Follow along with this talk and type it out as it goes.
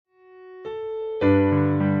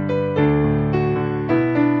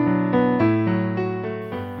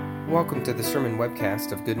Welcome to the sermon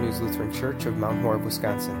webcast of Good News Lutheran Church of Mount Horeb,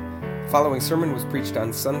 Wisconsin. The following sermon was preached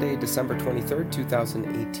on Sunday, December 23rd,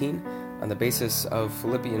 2018, on the basis of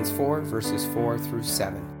Philippians 4, verses 4 through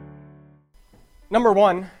 7. Number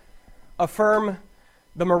one, affirm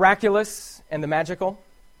the miraculous and the magical.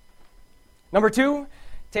 Number two,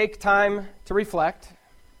 take time to reflect.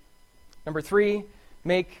 Number three,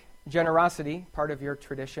 make generosity part of your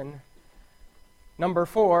tradition. Number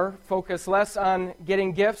four, focus less on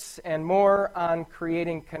getting gifts and more on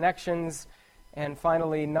creating connections. And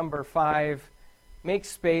finally, number five, make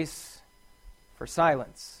space for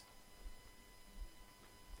silence.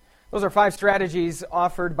 Those are 5 strategies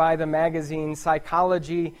offered by the magazine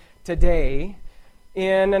Psychology Today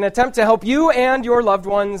in an attempt to help you and your loved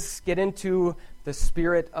ones get into the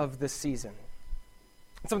spirit of the season.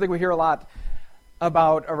 It's something we hear a lot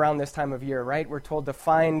about around this time of year, right? We're told to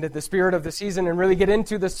find the spirit of the season and really get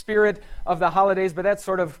into the spirit of the holidays, but that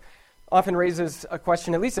sort of often raises a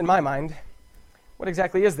question, at least in my mind. What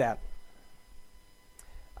exactly is that?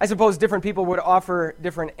 I suppose different people would offer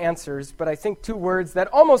different answers, but I think 2 words that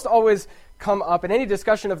almost always come up in any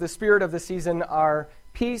discussion of the spirit of the season are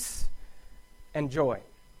peace and joy.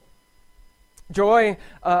 Joy,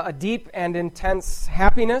 a deep and intense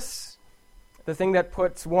happiness, the thing that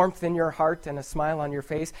puts warmth in your heart and a smile on your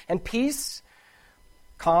face. And peace,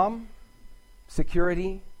 calm,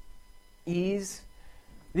 security, ease,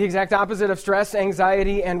 the exact opposite of stress,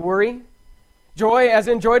 anxiety, and worry. Joy as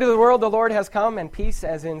in joy to the world the Lord has come, and peace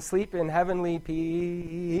as in sleep in heavenly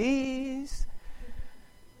peace.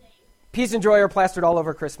 Peace and joy are plastered all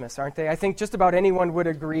over Christmas, aren't they? I think just about anyone would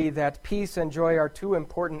agree that peace and joy are 2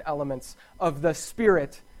 important elements of the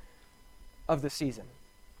spirit of the season.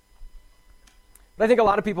 But I think a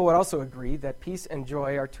lot of people would also agree that peace and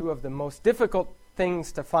joy are 2 of the most difficult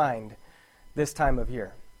things to find this time of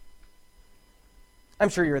year. I'm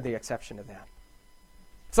sure you're the exception to that.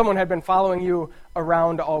 If someone had been following you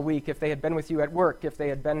around all week, if they had been with you at work, if they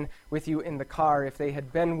had been with you in the car, if they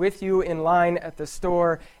had been with you in line at the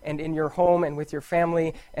store and in your home and with your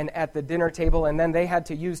family and at the dinner table, and then they had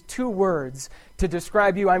to use 2 words to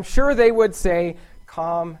describe you, I'm sure they would say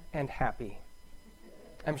calm and happy.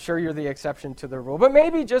 I'm sure you're the exception to the rule. But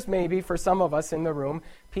maybe, just maybe, for some of us in the room,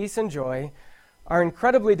 peace and joy are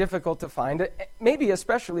incredibly difficult to find, maybe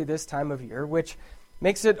especially this time of year, which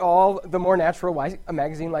makes it all the more natural why a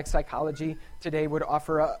magazine like Psychology Today would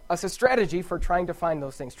offer us a strategy for trying to find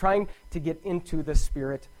those things, trying to get into the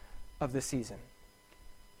spirit of the season.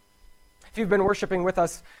 If you've been worshiping with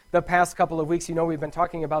us the past couple of weeks, you know we've been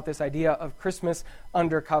talking about this idea of Christmas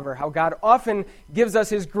undercover, how God often gives us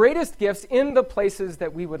his greatest gifts in the places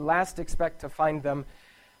that we would last expect to find them.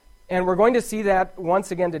 And we're going to see that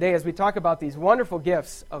once again today as we talk about these wonderful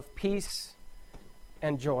gifts of peace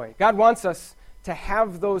and joy. God wants us to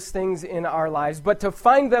have those things in our lives, but to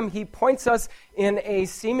find them, he points us in a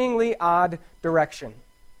seemingly odd direction.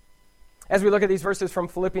 As we look at these verses from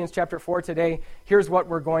Philippians chapter 4 today, here's what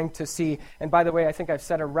we're going to see. And by the way, I think I've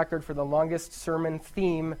set a record for the longest sermon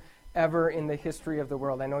theme ever in the history of the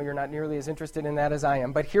world. I know you're not nearly as interested in that as I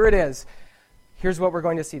am, but here it is. Here's what we're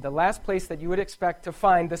going to see. The last place that you would expect to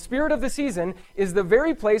find the spirit of the season is the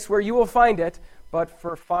very place where you will find it, but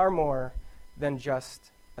for far more than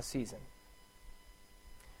just a season.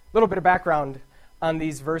 A little bit of background on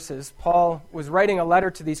these verses. Paul was writing a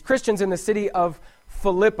letter to these Christians in the city of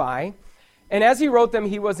Philippi. And as he wrote them,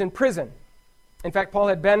 he was in prison. In fact, Paul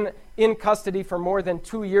had been in custody for more than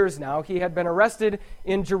 2 years now. He had been arrested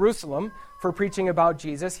in Jerusalem for preaching about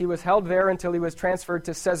Jesus. He was held there until he was transferred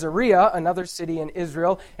to Caesarea, another city in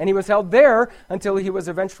Israel. And he was held there until he was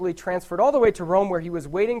eventually transferred all the way to Rome, where he was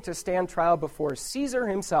waiting to stand trial before Caesar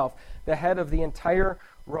himself, the head of the entire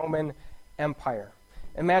Roman Empire.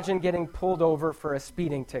 Imagine getting pulled over for a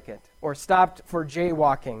speeding ticket or stopped for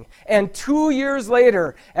jaywalking. And 2 years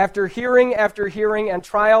later, after hearing and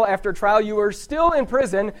trial after trial, you are still in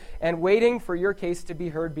prison and waiting for your case to be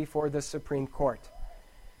heard before the Supreme Court.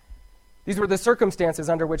 These were the circumstances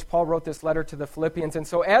under which Paul wrote this letter to the Philippians. And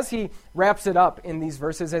so as he wraps it up in these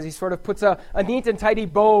verses, as he sort of puts a neat and tidy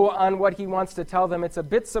bow on what he wants to tell them, it's a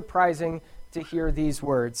bit surprising to hear these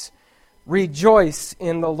words. Rejoice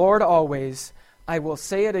in the Lord always. I will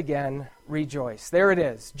say it again, rejoice. There it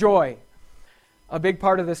is, joy, a big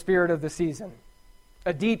part of the spirit of the season,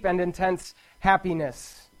 a deep and intense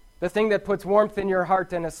happiness, the thing that puts warmth in your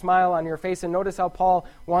heart and a smile on your face. And notice how Paul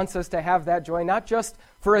wants us to have that joy, not just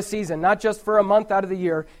for a season, not just for a month out of the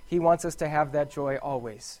year. He wants us to have that joy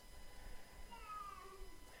always.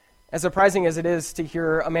 As surprising as it is to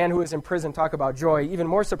hear a man who is in prison talk about joy, even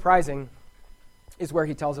more surprising is where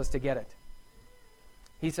he tells us to get it.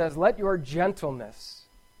 He says, let your gentleness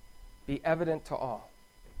be evident to all.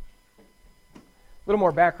 A little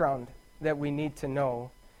more background that we need to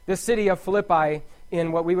know. This city of Philippi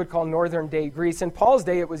in what we would call northern-day Greece, in Paul's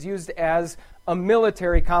day it was used as a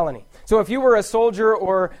military colony. So if you were a soldier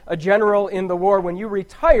or a general in the war, when you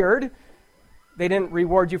retired, they didn't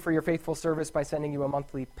reward you for your faithful service by sending you a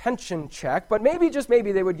monthly pension check, but maybe, just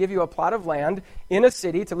maybe, they would give you a plot of land in a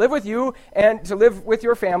city to live with you and to live with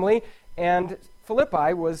your family. And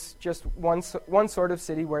Philippi was just one sort of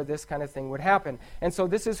city where this kind of thing would happen. And so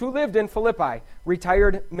this is who lived in Philippi: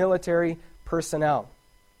 retired military personnel.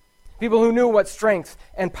 People who knew what strength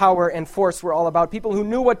and power and force were all about. People who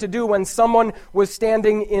knew what to do when someone was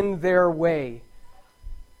standing in their way.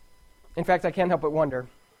 In fact, I can't help but wonder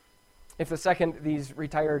if the second these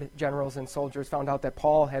retired generals and soldiers found out that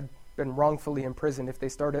Paul had been wrongfully imprisoned, if they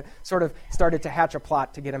started to hatch a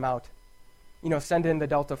plot to get him out. Send in the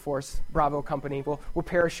Delta Force Bravo Company. We'll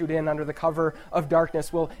parachute in under the cover of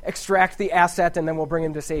darkness. We'll extract the asset, and then we'll bring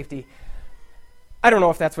him to safety. I don't know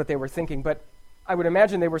if that's what they were thinking, but I would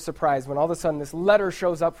imagine they were surprised when all of a sudden this letter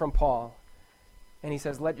shows up from Paul, and he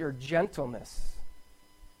says, "Let your gentleness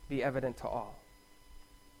be evident to all."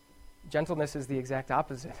 Gentleness is the exact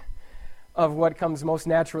opposite of what comes most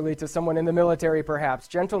naturally to someone in the military, perhaps.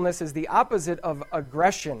 Gentleness is the opposite of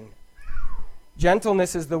aggression.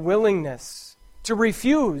 Gentleness is the willingness to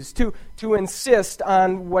refuse, to insist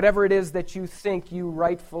on whatever it is that you think you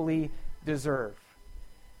rightfully deserve.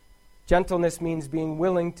 Gentleness means being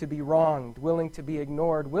willing to be wronged, willing to be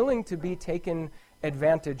ignored, willing to be taken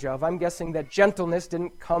advantage of. I'm guessing that gentleness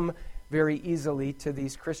didn't come very easily to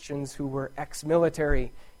these Christians who were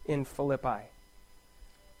ex-military in Philippi.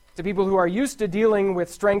 To people who are used to dealing with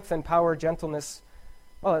strength and power, gentleness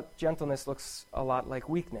looks a lot like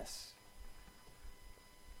weakness.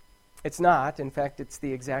 It's not. In fact, it's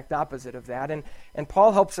the exact opposite of that. And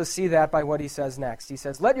Paul helps us see that by what he says next. He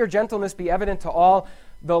says, "Let your gentleness be evident to all.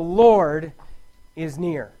 The Lord is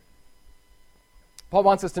near." Paul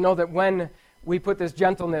wants us to know that when we put this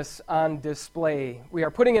gentleness on display, we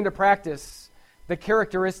are putting into practice the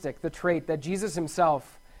characteristic, the trait that Jesus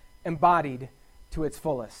himself embodied to its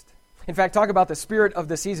fullest. In fact, talk about the spirit of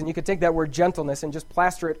the season. You could take that word gentleness and just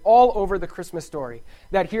plaster it all over the Christmas story.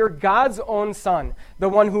 That here, God's own Son, the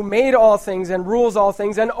one who made all things and rules all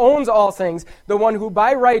things and owns all things, the one who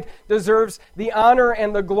by right deserves the honor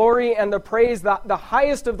and the glory and the praise, the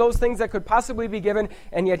highest of those things that could possibly be given,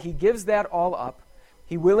 and yet he gives that all up.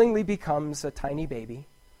 He willingly becomes a tiny baby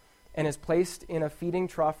and is placed in a feeding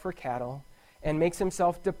trough for cattle and makes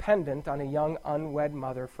himself dependent on a young unwed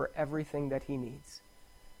mother for everything that he needs.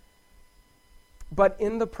 But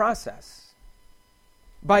in the process,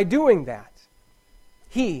 by doing that,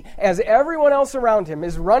 he, as everyone else around him,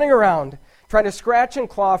 is running around trying to scratch and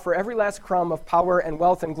claw for every last crumb of power and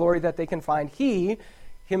wealth and glory that they can find. He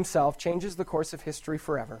himself changes the course of history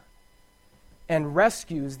forever and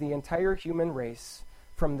rescues the entire human race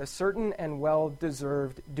from the certain and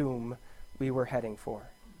well-deserved doom we were heading for.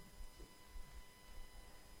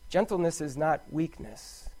 Gentleness is not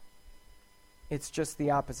weakness. It's just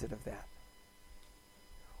the opposite of that.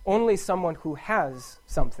 Only someone who has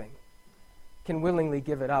something can willingly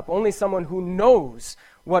give it up. Only someone who knows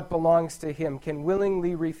what belongs to him can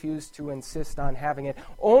willingly refuse to insist on having it.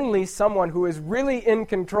 Only someone who is really in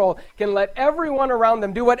control can let everyone around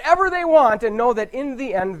them do whatever they want and know that in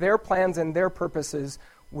the end their plans and their purposes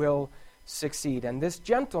will succeed. And this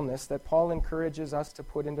gentleness that Paul encourages us to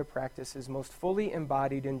put into practice is most fully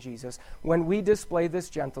embodied in Jesus. When we display this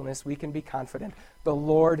gentleness, we can be confident the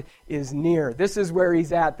Lord is near. This is where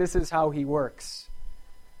he's at. This is how he works.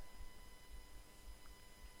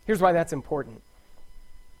 Here's why that's important.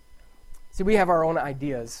 See, we have our own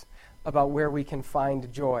ideas about where we can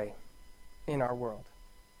find joy in our world.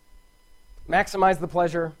 Maximize the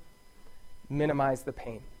pleasure, minimize the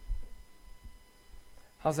pain.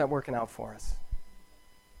 How's that working out for us?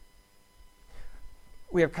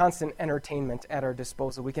 We have constant entertainment at our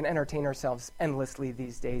disposal. We can entertain ourselves endlessly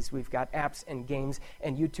these days. We've got apps and games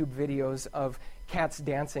and YouTube videos of cats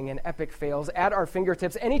dancing and epic fails at our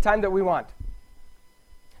fingertips anytime that we want.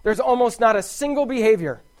 There's almost not a single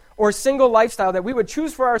behavior or single lifestyle that we would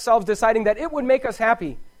choose for ourselves deciding that it would make us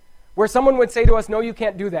happy, where someone would say to us, "No, you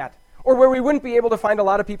can't do that," or where we wouldn't be able to find a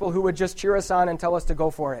lot of people who would just cheer us on and tell us to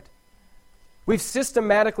go for it. We've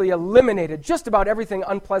systematically eliminated just about everything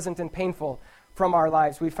unpleasant and painful from our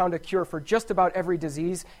lives. We've found a cure for just about every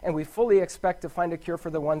disease, and we fully expect to find a cure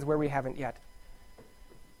for the ones where we haven't yet.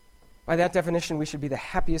 By that definition, we should be the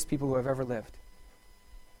happiest people who have ever lived.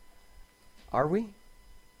 Are we?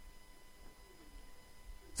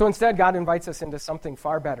 So instead, God invites us into something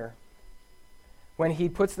far better when he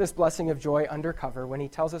puts this blessing of joy under cover, when he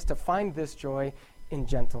tells us to find this joy in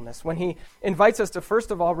gentleness, when he invites us to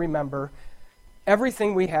first of all remember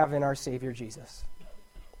everything we have in our Savior Jesus.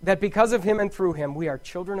 That because of him and through him, we are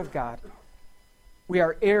children of God. We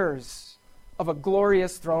are heirs of a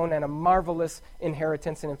glorious throne and a marvelous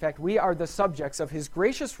inheritance. And in fact, we are the subjects of his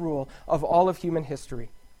gracious rule of all of human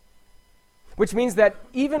history. Which means that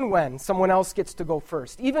even when someone else gets to go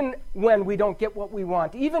first, even when we don't get what we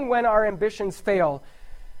want, even when our ambitions fail,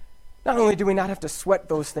 not only do we not have to sweat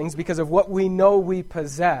those things because of what we know we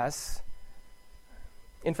possess,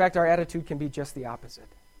 in fact, our attitude can be just the opposite.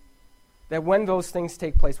 That when those things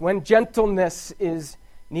take place, when gentleness is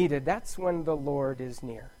needed, that's when the Lord is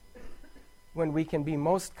near. When we can be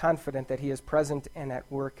most confident that he is present and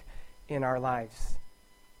at work in our lives.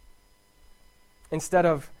 Instead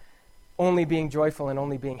of only being joyful and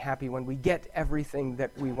only being happy when we get everything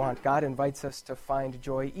that we want, God invites us to find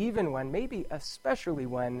joy even when, maybe especially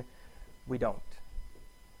when, we don't.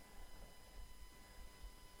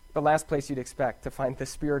 The last place you'd expect to find the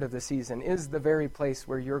spirit of the season is the very place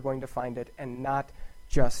where you're going to find it, and not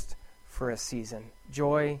just for a season.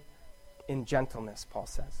 Joy in gentleness, Paul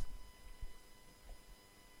says.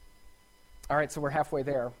 All right, so we're halfway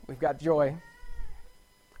there. We've got joy.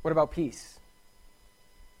 What about peace?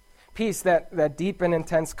 Peace, that deep and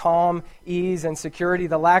intense calm, ease, and security,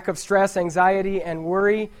 the lack of stress, anxiety, and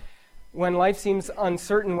worry. When life seems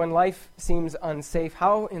uncertain, when life seems unsafe,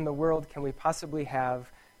 how in the world can we possibly have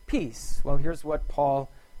peace? Well, here's what Paul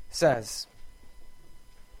says.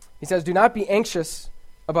 He says, "Do not be anxious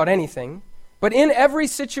about anything, but in every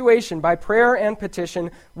situation, by prayer and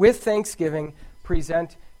petition, with thanksgiving,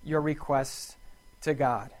 present your requests to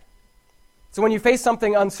God." So when you face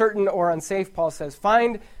something uncertain or unsafe, Paul says,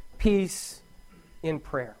 find peace in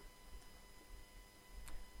prayer.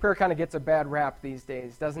 Prayer kind of gets a bad rap these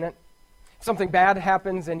days, doesn't it? If something bad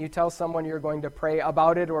happens and you tell someone you're going to pray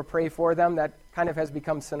about it or pray for them, that kind of has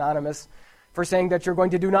become synonymous for saying that you're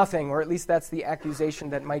going to do nothing, or at least that's the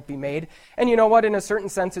accusation that might be made. And you know what? In a certain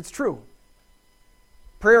sense, it's true.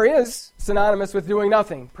 Prayer is synonymous with doing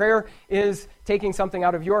nothing. Prayer is taking something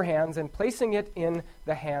out of your hands and placing it in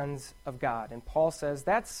the hands of God. And Paul says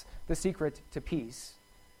that's the secret to peace.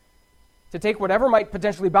 To take whatever might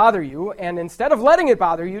potentially bother you, and instead of letting it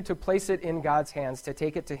bother you, to place it in God's hands, to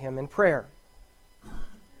take it to him in prayer.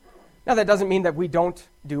 Now, that doesn't mean that we don't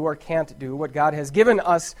do or can't do what God has given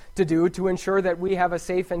us to do to ensure that we have a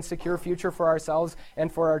safe and secure future for ourselves and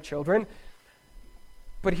for our children.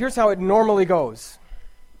 But here's how it normally goes.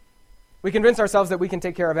 We convince ourselves that we can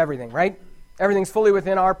take care of everything, right? Everything's fully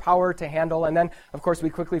within our power to handle, and then, of course,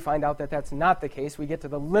 we quickly find out that that's not the case. We get to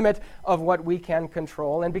the limit of what we can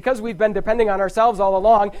control, and because we've been depending on ourselves all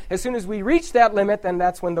along, as soon as we reach that limit, then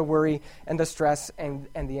that's when the worry and the stress and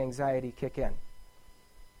the anxiety kick in.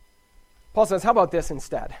 Paul says, how about this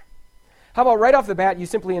instead? How about right off the bat, you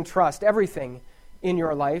simply entrust everything in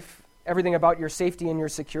your life, everything about your safety and your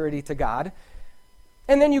security to God,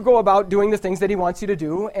 and then you go about doing the things that he wants you to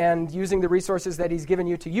do and using the resources that he's given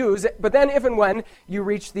you to use. But then if and when you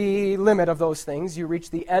reach the limit of those things, you reach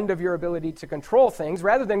the end of your ability to control things,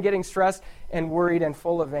 rather than getting stressed and worried and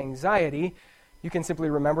full of anxiety, you can simply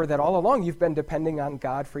remember that all along you've been depending on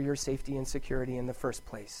God for your safety and security in the first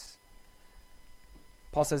place.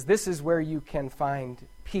 Paul says this is where you can find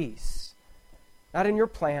peace. Not in your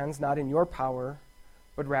plans, not in your power,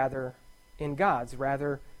 but rather in God's,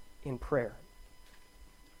 rather in prayer.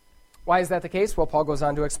 Why is that the case? Well, Paul goes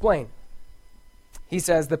on to explain. He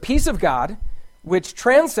says, the peace of God, which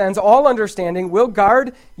transcends all understanding, will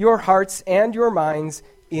guard your hearts and your minds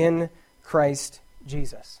in Christ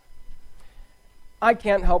Jesus. I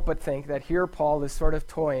can't help but think that here Paul is sort of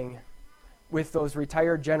toying with those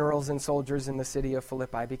retired generals and soldiers in the city of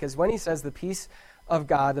Philippi, because when he says the peace of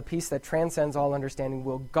God, the peace that transcends all understanding,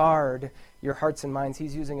 will guard your hearts and minds,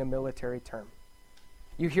 he's using a military term.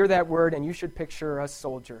 You hear that word and you should picture a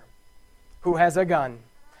soldier who has a gun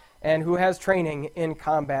and who has training in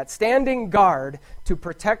combat, standing guard to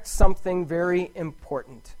protect something very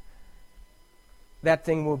important. That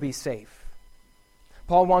thing will be safe.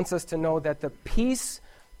 Paul wants us to know that the peace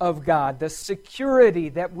of God, the security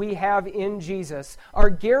that we have in Jesus, our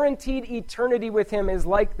guaranteed eternity with him, is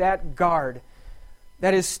like that guard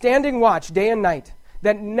that is standing watch day and night,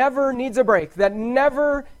 that never needs a break, that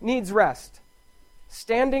never needs rest,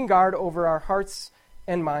 standing guard over our hearts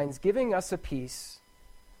and minds, giving us a peace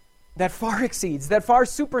that far exceeds, that far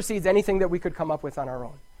supersedes anything that we could come up with on our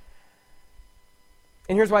own.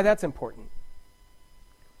 And here's why that's important.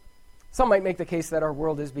 Some might make the case that our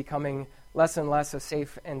world is becoming less and less a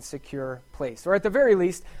safe and secure place. Or at the very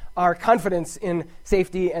least, our confidence in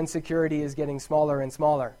safety and security is getting smaller and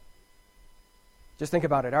smaller. Just think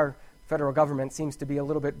about it. Our federal government seems to be a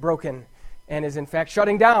little bit broken and is in fact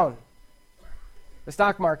shutting down. The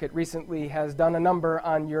stock market recently has done a number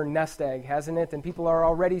on your nest egg, hasn't it? And people are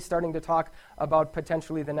already starting to talk about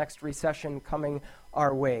potentially the next recession coming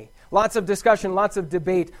our way. Lots of discussion, lots of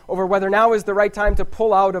debate over whether now is the right time to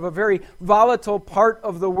pull out of a very volatile part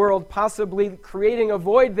of the world, possibly creating a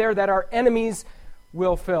void there that our enemies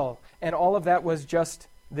will fill. And all of that was just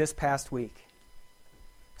this past week.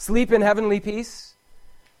 Sleep in heavenly peace?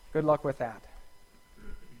 Good luck with that.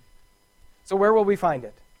 So where will we find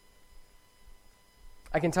it?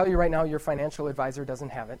 I can tell you right now, your financial advisor doesn't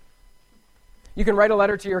have it. You can write a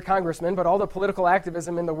letter to your congressman, but all the political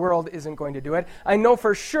activism in the world isn't going to do it. I know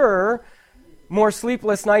for sure more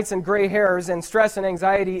sleepless nights and gray hairs and stress and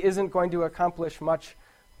anxiety isn't going to accomplish much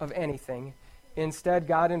of anything. Instead,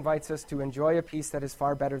 God invites us to enjoy a peace that is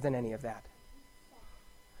far better than any of that.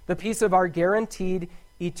 The peace of our guaranteed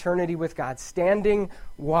eternity with God, standing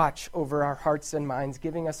watch over our hearts and minds,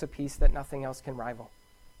 giving us a peace that nothing else can rival.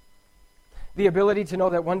 The ability to know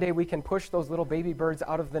that one day we can push those little baby birds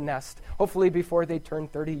out of the nest, hopefully before they turn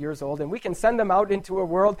 30 years old, and we can send them out into a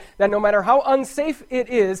world that no matter how unsafe it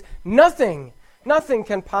is, nothing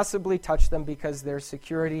can possibly touch them because their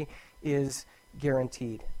security is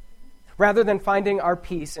guaranteed. Rather than finding our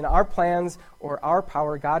peace in our plans or our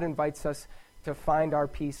power, God invites us to find our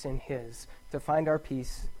peace in His, to find our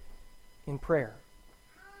peace in prayer.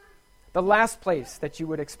 The last place that you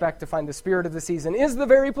would expect to find the spirit of the season is the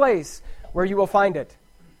very place where you will find it,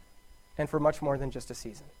 and for much more than just a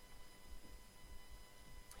season.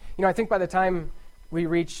 You know, I think by the time we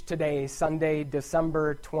reach today, Sunday,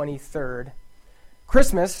 December 23rd,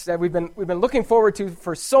 Christmas, that we've been looking forward to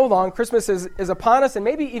for so long, Christmas is upon us, and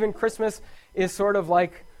maybe even Christmas is sort of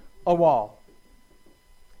like a wall.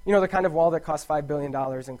 You know, the kind of wall that costs $5 billion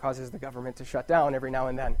and causes the government to shut down every now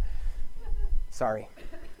and then. Sorry.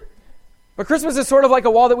 But Christmas is sort of like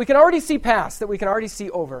a wall that we can already see past, that we can already see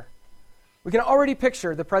over. We can already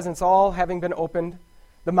picture the presents all having been opened,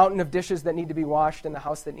 the mountain of dishes that need to be washed, and the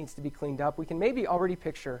house that needs to be cleaned up. We can maybe already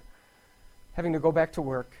picture having to go back to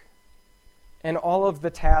work, and all of the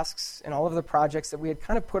tasks and all of the projects that we had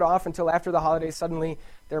kind of put off until after the holidays, suddenly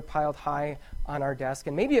they're piled high on our desk.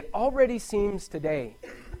 And maybe it already seems today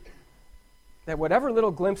that whatever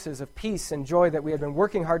little glimpses of peace and joy that we had been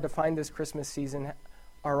working hard to find this Christmas season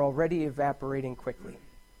are already evaporating quickly.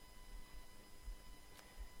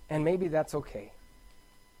 And maybe that's okay.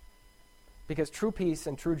 Because true peace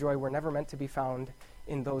and true joy were never meant to be found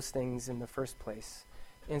in those things in the first place.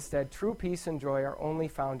 Instead, true peace and joy are only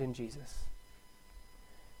found in Jesus.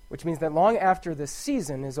 Which means that long after the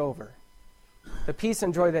season is over, the peace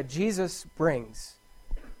and joy that Jesus brings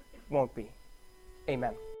won't be.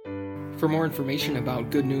 Amen. For more information about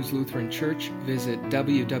Good News Lutheran Church, visit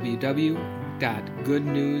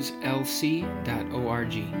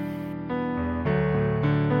www.goodnewslc.org.